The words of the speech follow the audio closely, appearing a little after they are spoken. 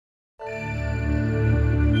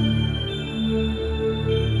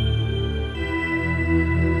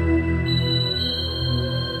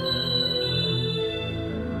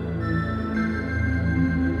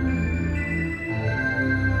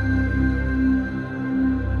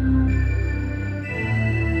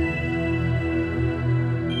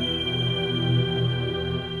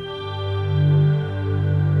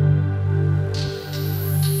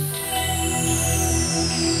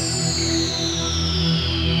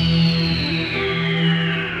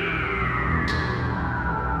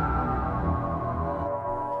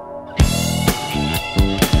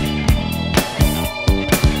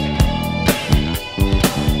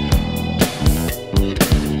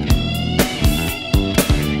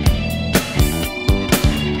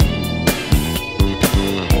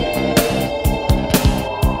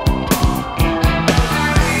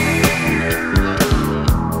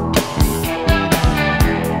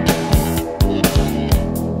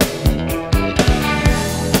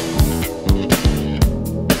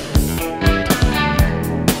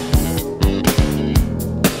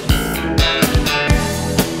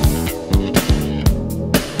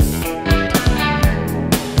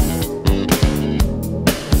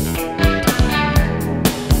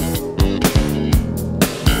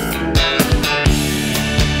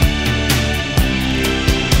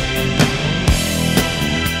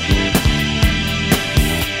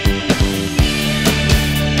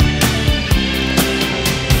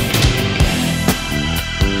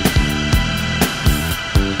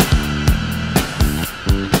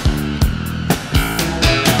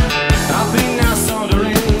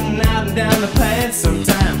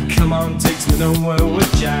makes me know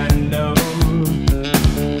which I know.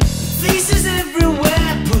 Faces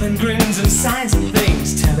everywhere, pulling grins and signs and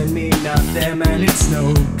things, telling me not them and it's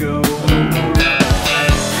no go. I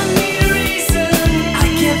need a reason, I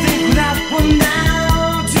can't think without one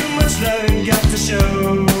now. Too much love ain't got to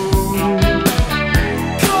show.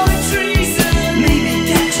 Call it treason, maybe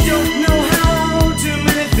that you don't know how. Too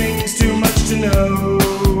many things, too much to know.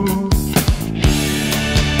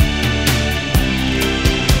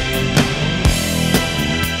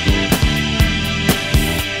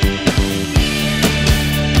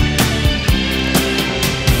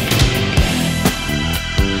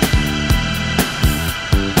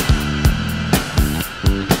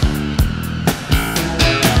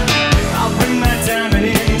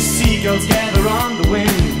 Girls gather on the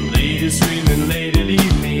wind, ladies screaming, lady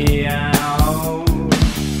leave me out.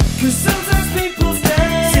 Cause sometimes people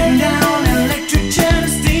stand sitting down in electric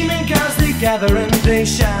chairs, steaming cars, they gather and they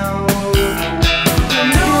shout.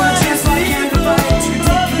 No one just like can't provide to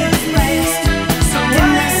take it fast.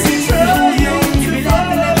 Someone they see you hold you on, you be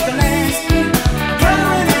laughing at the last.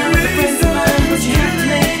 Gathering around with friends of mine, but you have to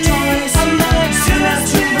make a choice. I'm not sure that's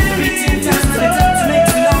true, but the beating times when it's time to make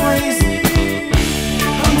some noise.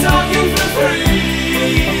 Talking for free,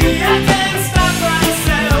 I can't stop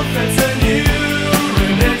myself. It's a new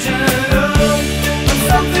religion,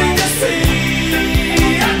 something to see.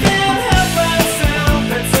 I can't help myself.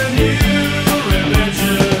 It's a new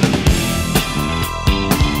religion.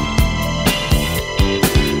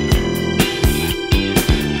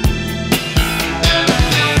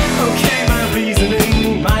 Okay, my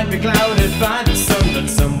reasoning might be clouded by the sun, but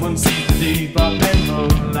someone sees the deep up and the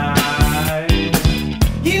light.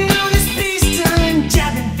 You know this peacetime,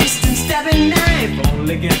 jabbing fist and stabbing knife.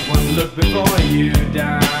 Only get one look before you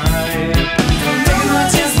die.